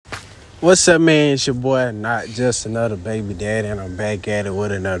What's up, man? It's your boy, not just another baby dad, and I'm back at it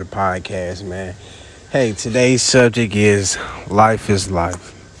with another podcast, man. Hey, today's subject is life is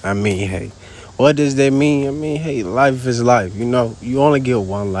life. Hey, what does that mean? Hey, life is life. You only get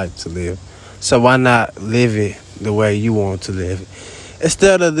one life to live. So why not live it the way you want to live it?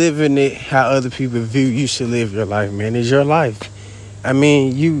 Instead of living it how other people view you should live your life, man. It's your life.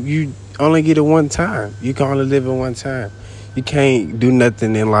 You only get it one time. You can only live it one time. You can't do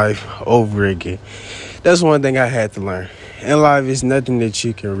nothing in life over again. That's one thing I had to learn. In life, it's nothing that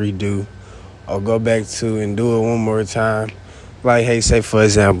you can redo or go back to and do it one more time. Like, hey, say, for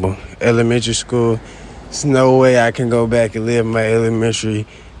example, elementary school, there's no way I can go back and live my elementary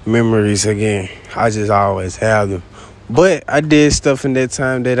memories again. I just always have them. But I did stuff in that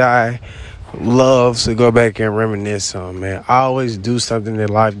time that I love to go back and reminisce on, man. I always do something that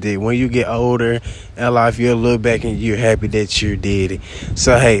life did. When you get older in life, you'll look back and you're happy that you did it.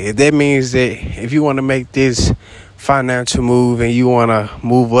 So, hey, if that means that if you want to make this financial move and you want to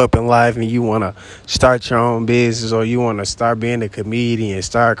move up in life and you want to start your own business, or you want to start being a comedian,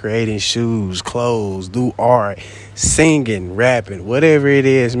 start creating shoes, clothes, do art, singing, rapping, whatever it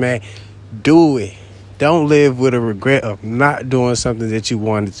is, man, do it. Don't live with a regret of not doing something that you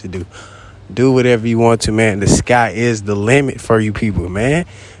wanted to do. Do whatever you want to, man. The sky is the limit for you people, man.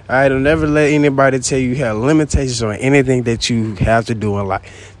 All right, don't never let anybody tell you have limitations on anything that you have to do in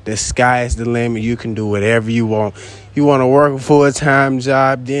life. The sky is the limit. You can do whatever you want. You want to work a full-time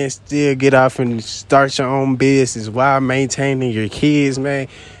job, then still get off and start your own business while maintaining your kids, man.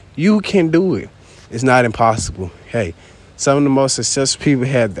 You can do it. It's not impossible. Hey, some of the most successful people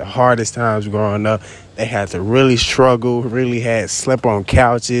had the hardest times growing up. They had to really struggle, slept on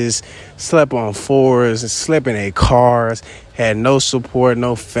couches, slept on floors, and slept in their cars, had no support,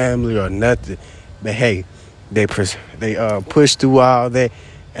 no family or nothing. But hey, they pushed through all that,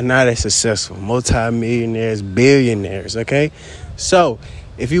 and now they're successful. Multi-millionaires, billionaires, okay? So,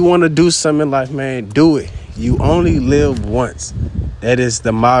 if you want to do something in life, man, do it. You only live once. That is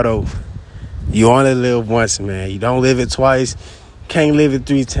the motto. You only live once, man. You don't live it twice. Can't live it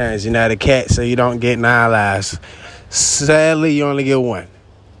 3 times. You're not a cat, so you don't get 9 lives. Sadly, you only get one.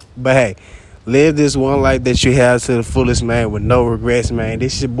 But hey, live this one life that you have to the fullest, man, with no regrets, man.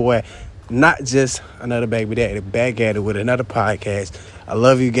 This is your boy, not just another baby daddy, back at it with another podcast. I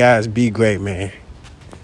love you guys. Be great, man.